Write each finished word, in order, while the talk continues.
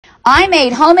I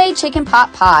made homemade chicken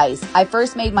pot pies. I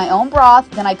first made my own broth,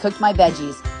 then I cooked my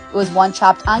veggies. It was 1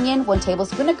 chopped onion, 1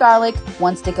 tablespoon of garlic,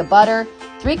 1 stick of butter,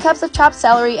 3 cups of chopped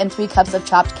celery, and 3 cups of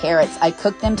chopped carrots. I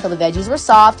cooked them till the veggies were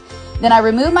soft. Then I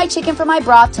removed my chicken from my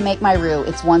broth to make my roux.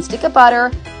 It's 1 stick of butter,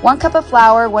 1 cup of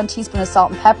flour, 1 teaspoon of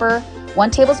salt and pepper,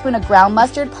 1 tablespoon of ground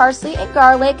mustard, parsley, and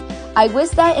garlic. I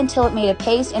whisked that until it made a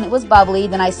paste and it was bubbly.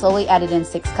 Then I slowly added in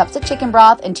 6 cups of chicken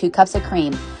broth and 2 cups of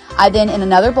cream. I then, in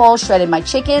another bowl, shredded my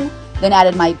chicken, then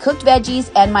added my cooked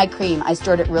veggies and my cream. I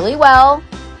stirred it really well.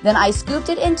 Then I scooped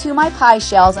it into my pie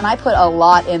shells and I put a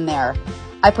lot in there.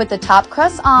 I put the top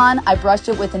crust on, I brushed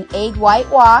it with an egg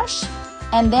whitewash,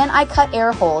 and then I cut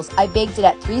air holes. I baked it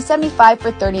at 375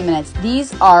 for 30 minutes.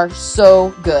 These are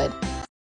so good.